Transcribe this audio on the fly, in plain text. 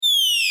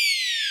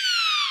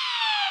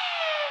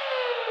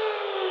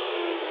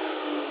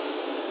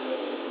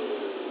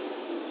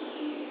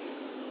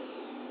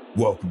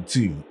Welcome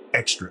to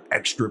Extra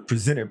Extra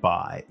presented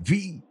by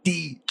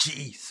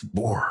VDG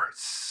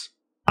Sports.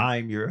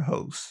 I'm your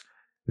host,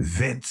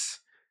 Vince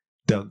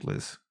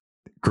Douglas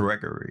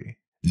Gregory.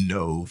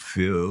 No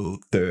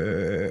filter.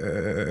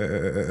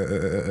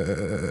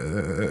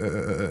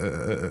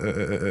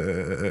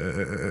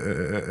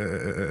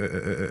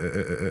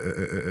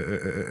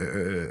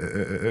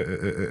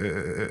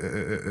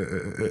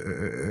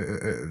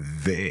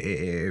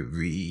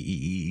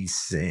 Very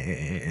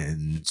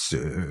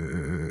censored.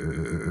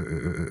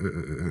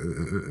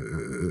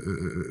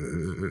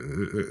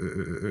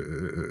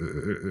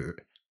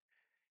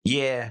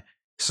 Yeah,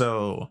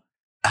 so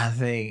I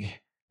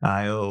think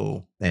I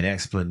owe an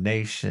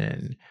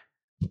explanation,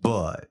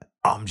 but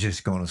I'm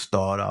just going to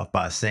start off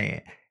by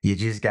saying you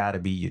just got to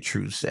be your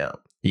true self.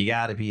 You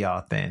got to be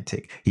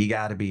authentic. You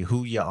got to be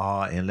who you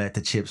are and let the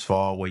chips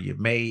fall where you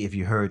may. If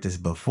you heard this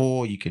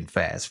before, you can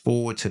fast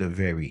forward to the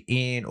very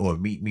end or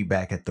meet me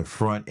back at the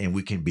front and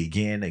we can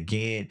begin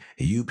again.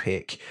 You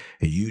pick,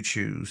 you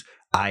choose.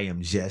 I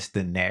am just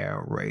the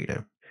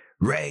narrator.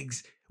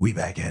 Regs, we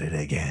back at it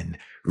again.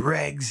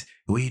 Regs,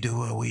 we do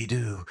what we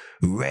do.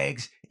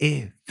 Regs,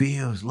 it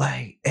feels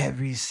like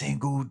every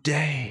single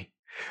day.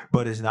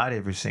 But it's not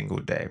every single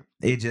day.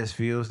 It just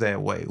feels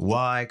that way.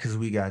 Why? Because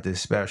we got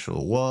this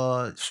special,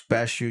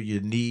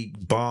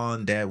 unique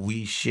bond that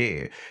we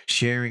share.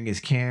 Sharing is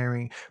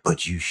caring,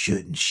 but you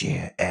shouldn't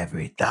share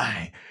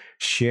everything.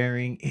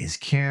 Sharing is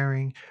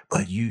caring,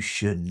 but you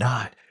should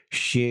not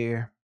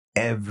share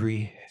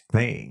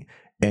everything.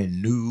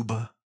 And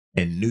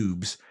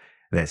noobs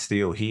that's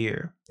still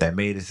here, that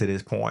made it to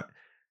this point,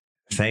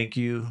 thank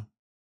you.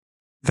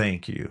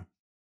 Thank you.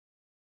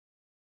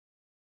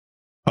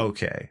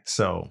 Okay,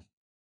 so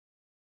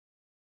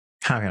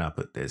how can I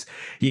put this?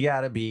 You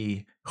got to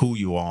be who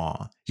you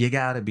are. You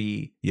got to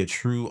be your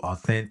true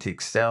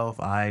authentic self.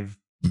 I've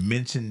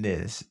mentioned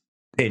this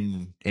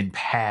in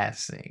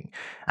passing.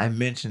 I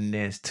mentioned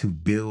this to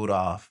build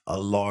off a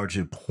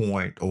larger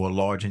point or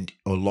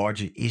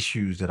larger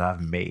issues that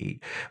I've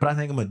made. But I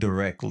think I'm gonna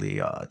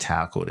directly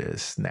tackle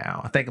this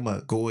now. I think I'm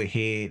gonna go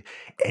ahead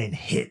and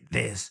hit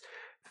this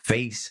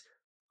face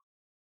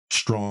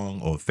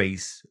strong or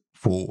face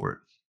forward.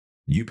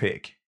 You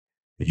pick.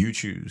 You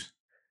choose.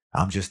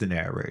 I'm just the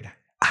narrator.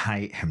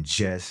 I am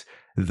just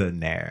the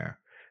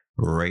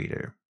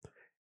narrator.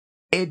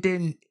 It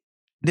didn't.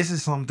 This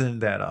is something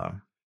that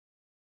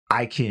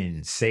I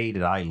can say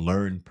that I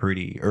learned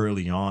pretty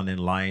early on in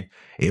life.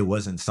 It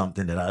wasn't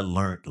something that I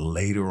learned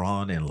later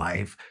on in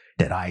life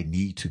that I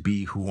need to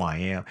be who I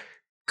am.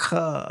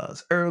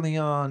 Cause early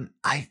on,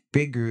 I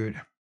figured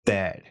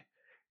that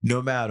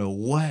no matter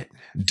what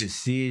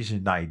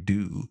decision I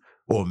do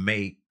or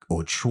make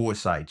or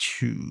choice I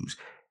choose,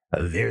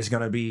 there's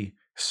gonna be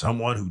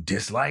someone who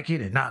dislike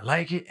it and not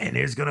like it, and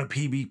there's gonna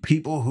be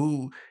people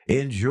who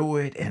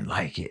enjoy it and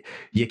like it.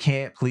 You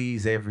can't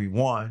please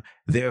everyone,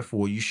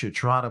 therefore you should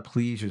try to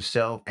please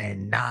yourself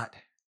and not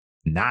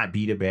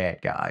be the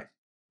bad guy,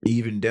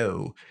 even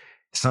though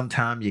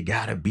sometimes you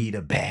gotta be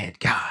the bad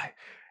guy,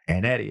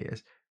 and that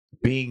is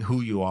being who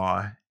you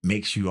are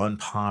makes you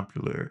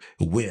unpopular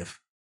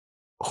with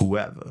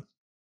whoever,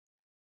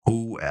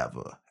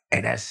 whoever.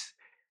 And that's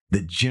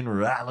the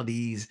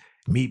generalities.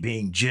 Me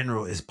being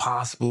general is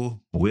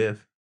possible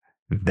with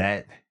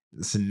that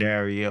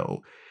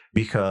scenario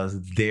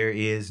because there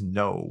is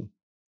no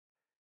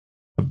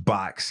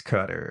box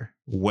cutter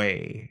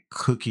way,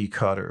 cookie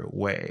cutter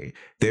way.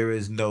 There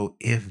is no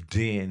if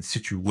then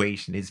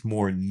situation. It's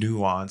more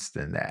nuanced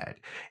than that.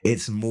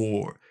 It's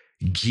more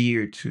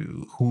geared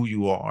to who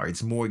you are.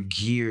 It's more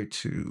geared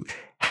to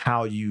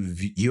how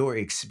your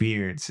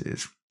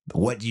experiences,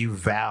 what you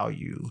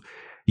value,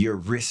 your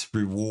risk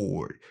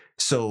reward.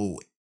 So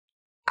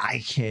I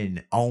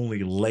can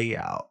only lay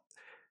out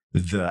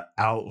the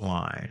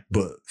outline,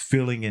 but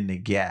filling in the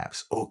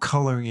gaps or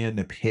coloring in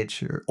the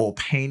picture or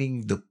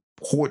painting the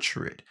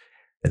portrait,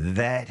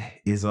 that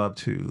is up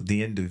to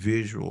the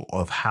individual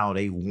of how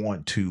they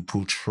want to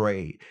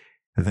portray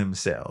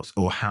themselves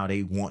or how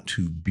they want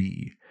to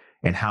be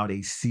and how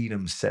they see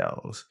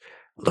themselves.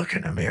 Look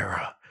in the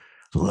mirror.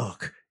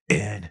 Look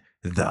in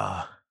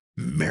the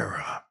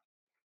mirror.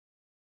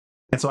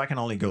 And so I can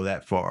only go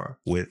that far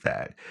with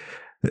that.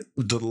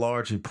 The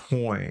larger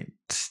point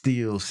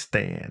still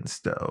stands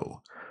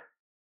though.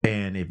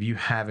 And if you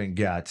haven't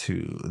got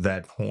to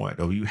that point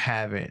or you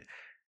haven't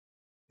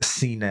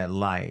seen that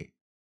light,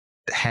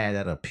 had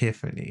that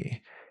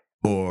epiphany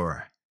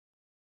or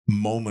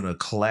moment of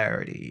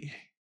clarity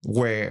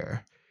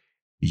where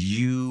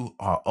you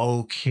are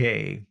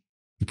okay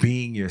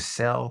being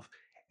yourself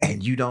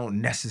and you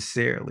don't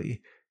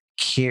necessarily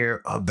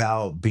care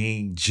about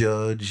being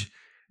judged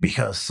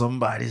because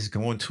somebody's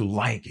going to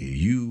like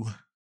you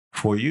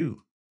for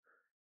you.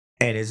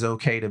 And it's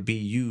okay to be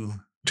you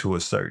to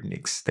a certain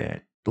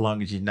extent, as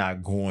long as you're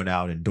not going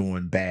out and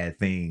doing bad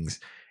things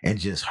and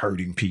just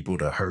hurting people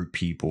to hurt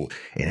people.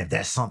 And if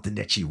that's something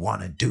that you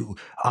want to do,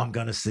 I'm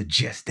going to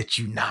suggest that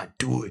you not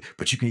do it.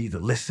 But you can either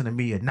listen to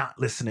me or not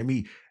listen to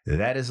me.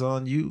 That is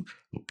on you.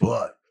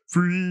 But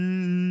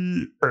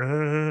Free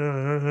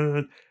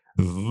advice.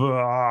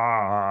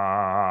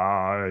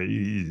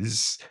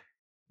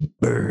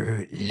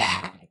 Bird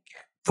like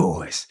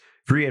voice.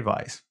 Free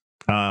advice.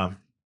 Um,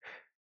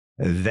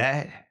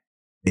 that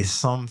is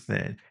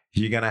something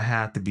you're gonna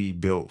have to be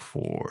built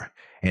for.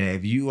 And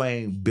if you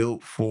ain't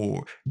built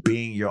for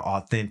being your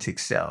authentic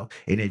self,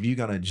 and if you're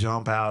gonna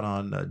jump out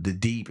on the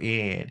deep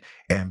end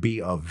and be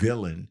a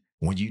villain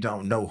when you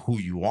don't know who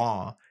you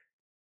are,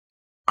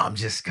 I'm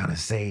just gonna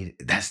say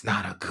that's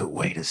not a good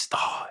way to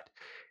start.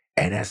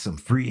 And that's some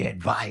free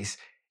advice.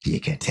 You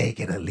can take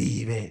it or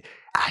leave it.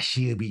 I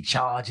should be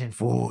charging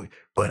for it,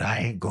 but I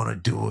ain't gonna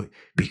do it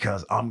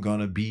because I'm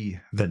gonna be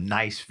the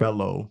nice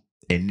fellow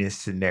in this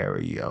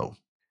scenario.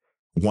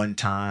 One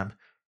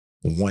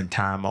one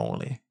time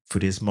only. For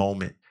this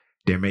moment,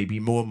 there may be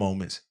more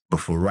moments, but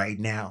for right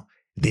now,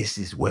 this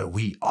is where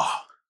we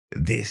are.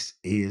 This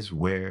is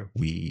where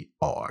we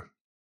are.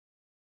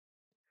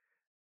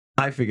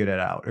 I figured it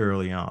out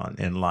early on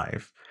in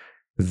life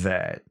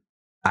that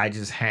I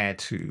just had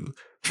to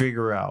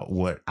figure out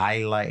what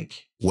I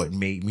like, what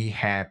made me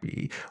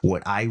happy,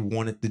 what I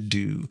wanted to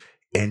do,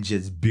 and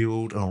just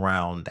build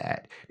around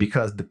that.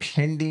 Because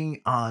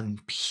depending on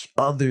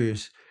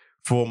others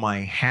for my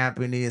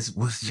happiness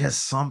was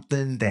just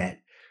something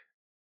that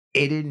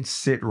it didn't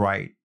sit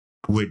right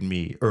with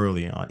me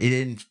early on.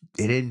 It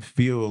didn't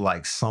feel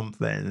like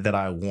something that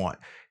I want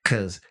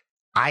cuz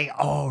I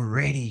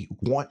already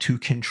want to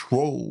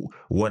control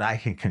what I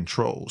can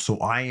control. So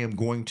I am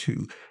going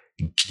to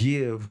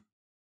give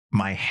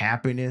my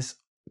happiness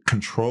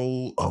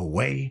control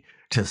away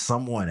to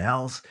someone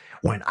else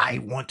when I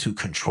want to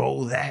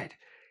control that.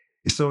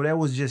 So there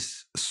was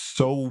just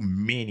so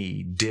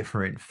many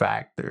different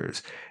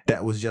factors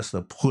that was just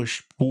a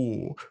push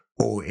pull,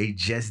 or it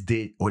just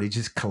did, or they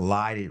just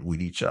collided with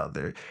each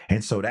other.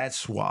 And so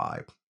that's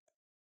why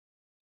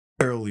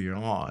earlier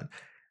on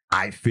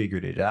I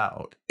figured it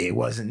out. It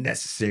wasn't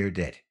necessary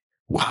that,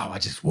 wow, I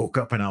just woke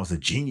up and I was a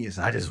genius.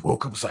 I just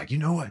woke up, was like, you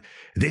know what?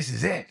 This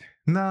is it.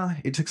 Nah,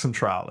 it took some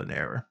trial and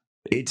error.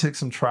 It took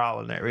some trial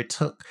and error. It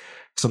took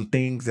some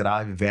things that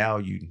I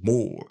valued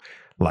more.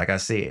 Like I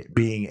said,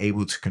 being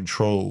able to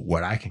control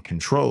what I can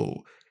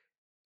control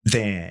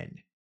than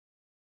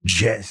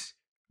just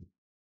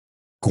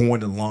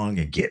going along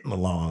and getting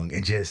along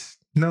and just,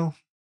 no,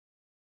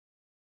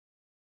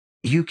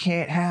 you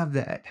can't have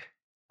that.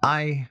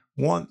 I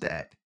want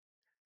that.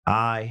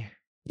 I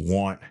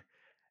want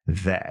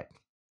that.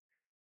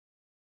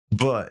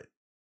 But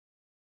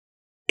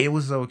it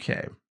was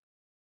okay,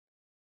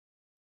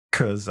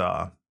 cause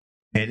and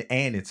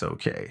it's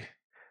okay.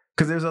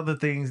 Cause there's other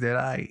things that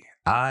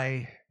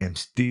I am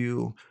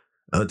still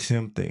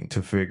attempting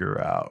to figure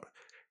out.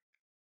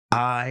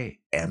 I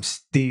am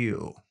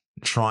still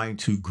trying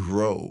to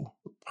grow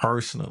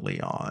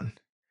personally on.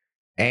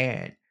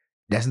 And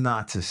that's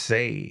not to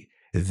say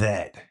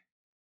that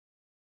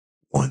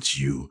once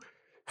you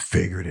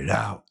figured it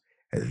out,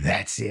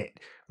 that's it.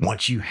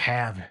 Once you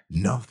have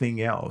nothing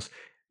else,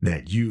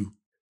 that you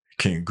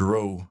can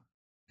grow,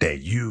 that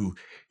you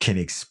can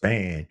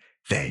expand,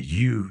 that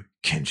you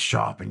can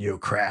sharpen your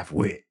craft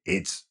with.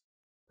 It's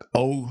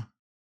O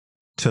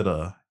to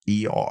the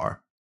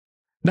ER.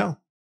 No.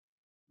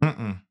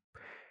 Mm-mm.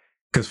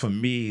 Because for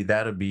me,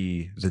 that'll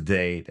be the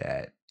day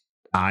that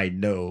I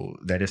know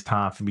that it's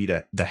time for me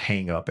to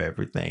hang up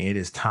everything. It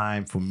is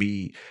time for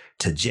me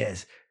to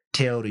just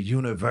tell the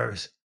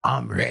universe,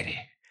 I'm ready.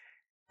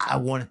 I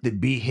wanted to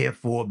be here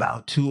for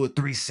about 2 or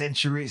 3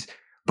 centuries,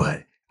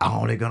 but I'm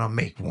only gonna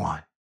make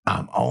one.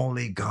 I'm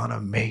only gonna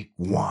make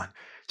one.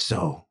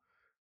 So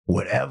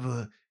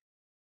whatever,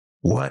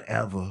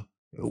 whatever,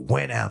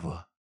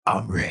 whenever,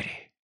 I'm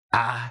ready.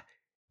 I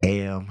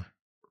am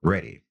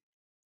ready.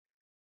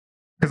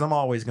 Because I'm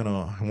always going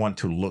to want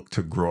to look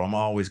to grow. I'm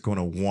always going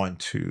to want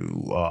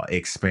to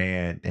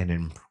expand and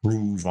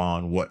improve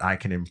on what I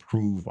can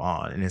improve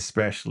on. And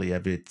especially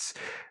if it's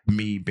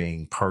me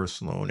being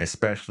personal, and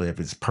especially if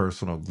it's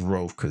personal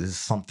growth, because it's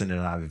something that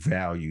I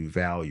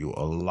value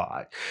a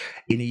lot.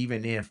 And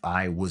even if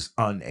I was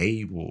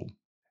unable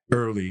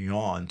early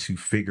on to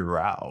figure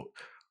out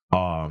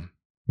um,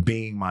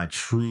 being my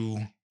true,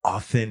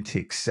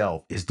 authentic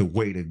self is the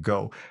way to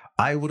go,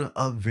 I would have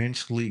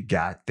eventually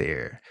got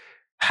there.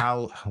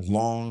 How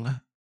long,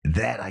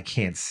 that I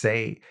can't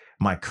say.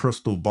 My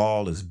crystal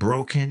ball is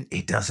broken.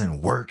 It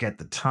doesn't work at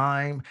the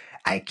time.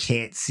 I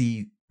can't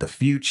see the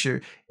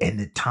future, and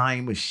the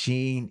time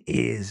machine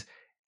is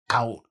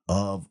out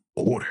of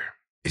order.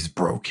 It's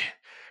broken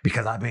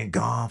because I've been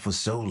gone for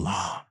so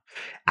long.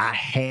 I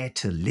had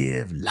to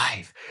live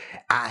life.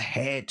 I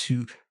had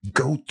to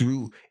go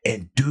through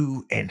and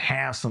do and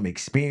have some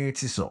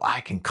experiences so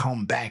I can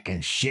come back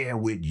and share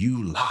with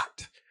you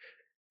lot.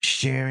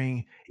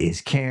 Sharing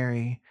is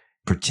caring,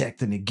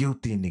 protecting the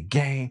guilty in the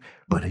game,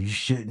 but you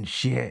shouldn't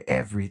share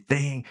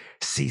everything.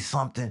 See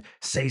something,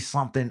 say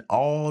something.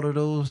 All of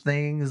those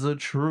things are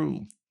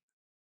true.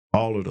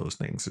 All of those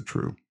things are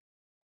true.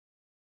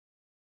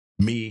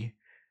 Me,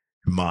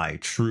 my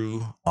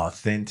true,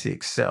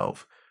 authentic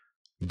self,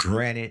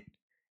 granted,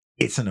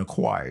 It's an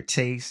acquired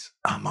taste.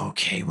 I'm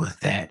okay with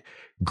that.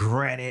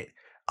 Granted,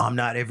 I'm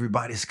not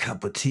everybody's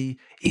cup of tea.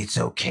 It's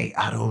okay.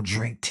 I don't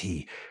drink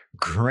tea.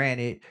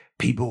 Granted,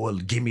 people will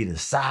give me the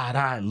side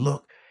eye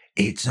look.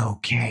 It's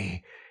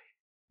okay.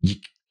 You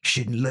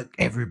shouldn't look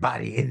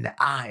everybody in the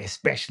eye,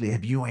 especially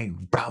if you ain't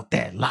about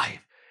that life.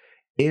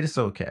 It's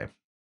okay.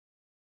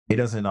 It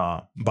doesn't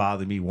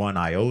bother me one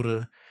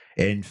iota.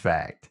 In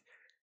fact,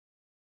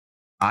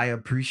 I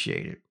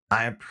appreciate it.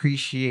 I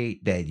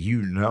appreciate that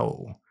you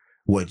know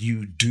what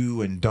you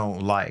do and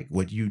don't like,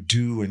 what you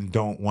do and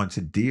don't want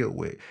to deal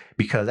with,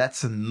 because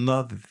that's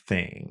another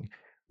thing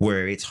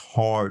where it's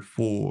hard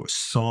for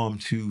some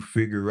to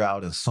figure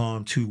out and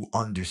some to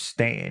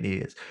understand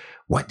is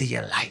what do you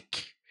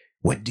like?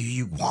 What do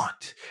you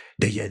want?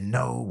 Do you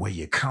know where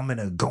you're coming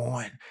or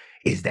going?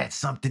 Is that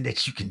something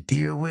that you can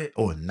deal with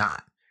or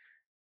not?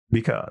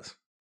 Because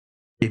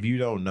if you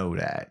don't know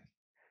that,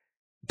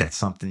 that's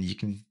something you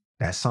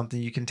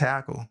can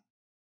tackle.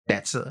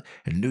 That's a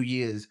New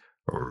Year's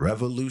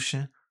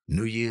revolution,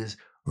 New Year's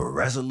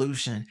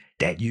resolution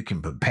that you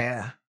can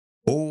prepare,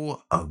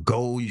 or a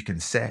goal you can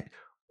set,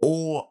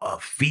 or a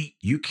feat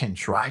you can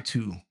try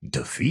to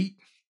defeat.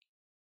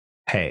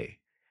 Hey,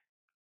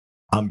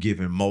 I'm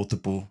giving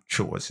multiple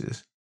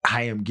choices.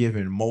 I am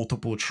given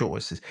multiple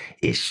choices.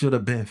 It should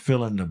have been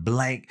fill in the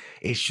blank.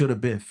 It should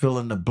have been fill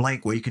in the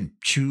blank where you can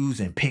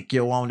choose and pick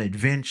your own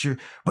adventure.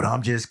 But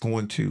I'm just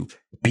going to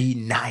be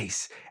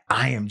nice.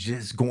 I am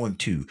just going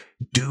to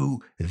do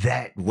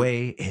that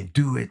way and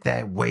do it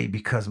that way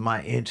because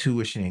my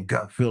intuition and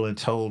gut feeling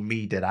told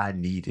me that I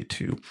needed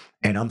to.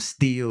 And I'm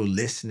still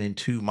listening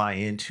to my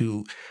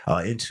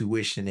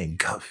intuition and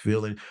gut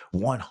feeling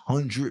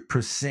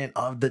 100%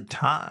 of the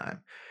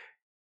time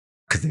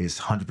because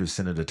it's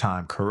 100% of the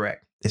time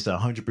correct. It's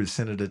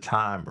 100% of the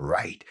time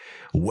right.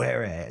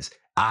 Whereas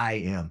I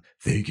am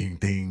thinking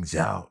things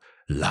out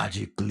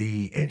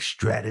logically and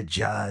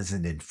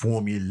strategizing and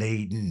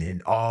formulating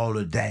and all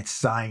of that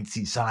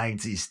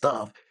sciencey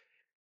stuff.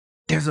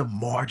 There's a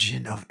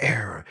margin of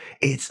error.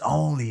 It's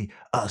only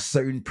a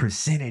certain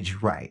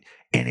percentage right.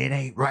 And it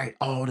ain't right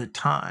all the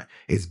time.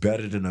 It's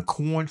better than a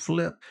coin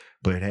flip.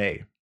 But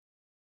hey,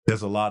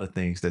 there's a lot of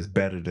things that's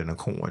better than a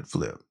coin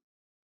flip.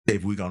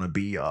 If we're gonna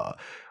be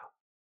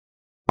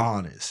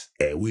honest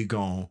and we're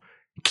gonna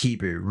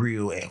keep it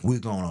real and we're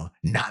gonna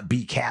not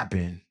be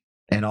capping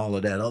and all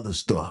of that other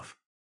stuff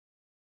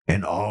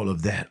and all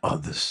of that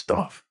other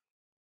stuff.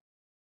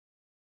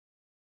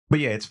 But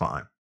yeah, it's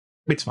fine.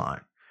 It's fine.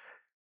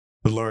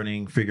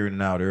 Learning, figuring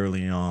it out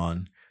early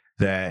on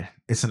that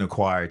it's an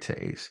acquired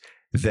taste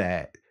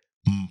that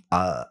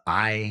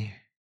I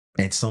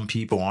and some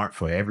people aren't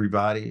for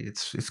everybody.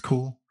 It's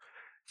cool.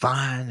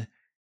 Find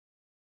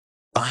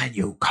find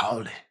your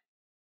calling.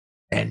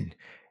 And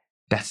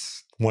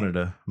that's one of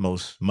the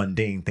most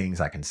mundane things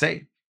I can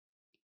say.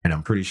 And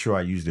I'm pretty sure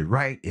I used it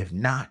right. If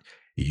not,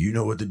 you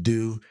know what to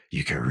do.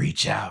 You can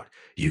reach out,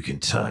 you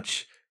can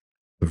touch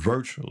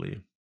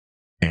virtually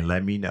and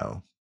let me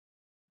know.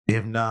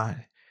 If not,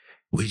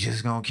 we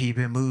just gonna keep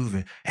it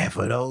moving. And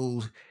for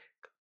those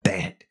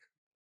that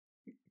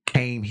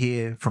came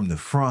here from the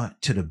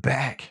front to the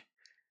back,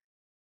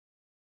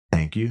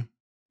 thank you.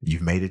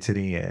 You've made it to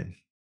the end.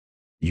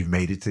 You've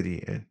made it to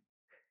the end.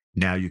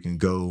 Now you can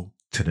go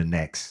to the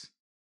next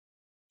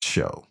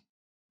show.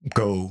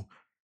 Go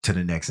to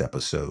the next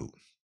episode.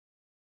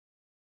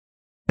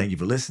 Thank you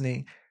for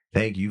listening.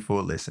 Thank you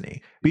for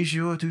listening. Be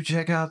sure to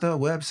check out the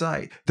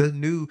website, the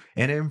new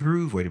and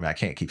improved. Wait a minute, I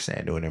can't keep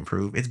saying new and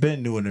improved. It's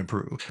been new and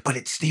improved, but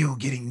it's still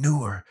getting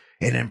newer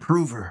and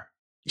improver.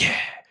 Yeah.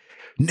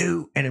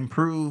 New and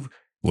improved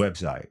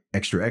website,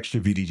 extra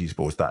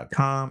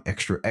vdgsports.com,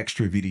 extra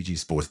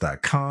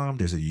vdgsports.com.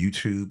 There's a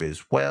YouTube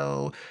as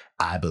well.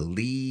 I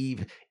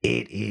believe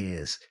it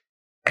is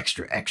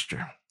extra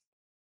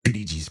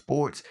VDG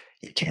Sports.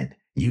 You can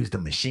use the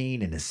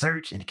machine in the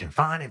search and it can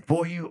find it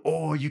for you,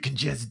 or you can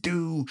just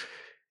do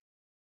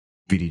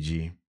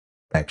VDG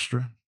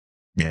Extra.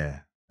 Yeah,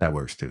 that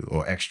works too.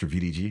 Or Extra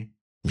VDG.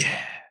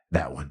 Yeah,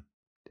 that one.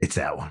 It's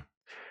that one.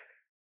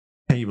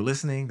 Thank you for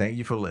listening. Thank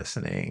you for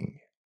listening.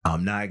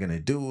 I'm not going to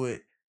do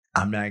it.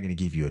 I'm not going to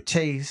give you a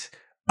taste.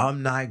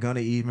 I'm not going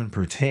to even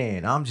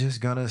pretend. I'm just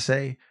going to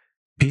say,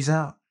 peace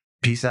out,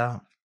 peace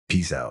out,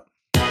 peace out.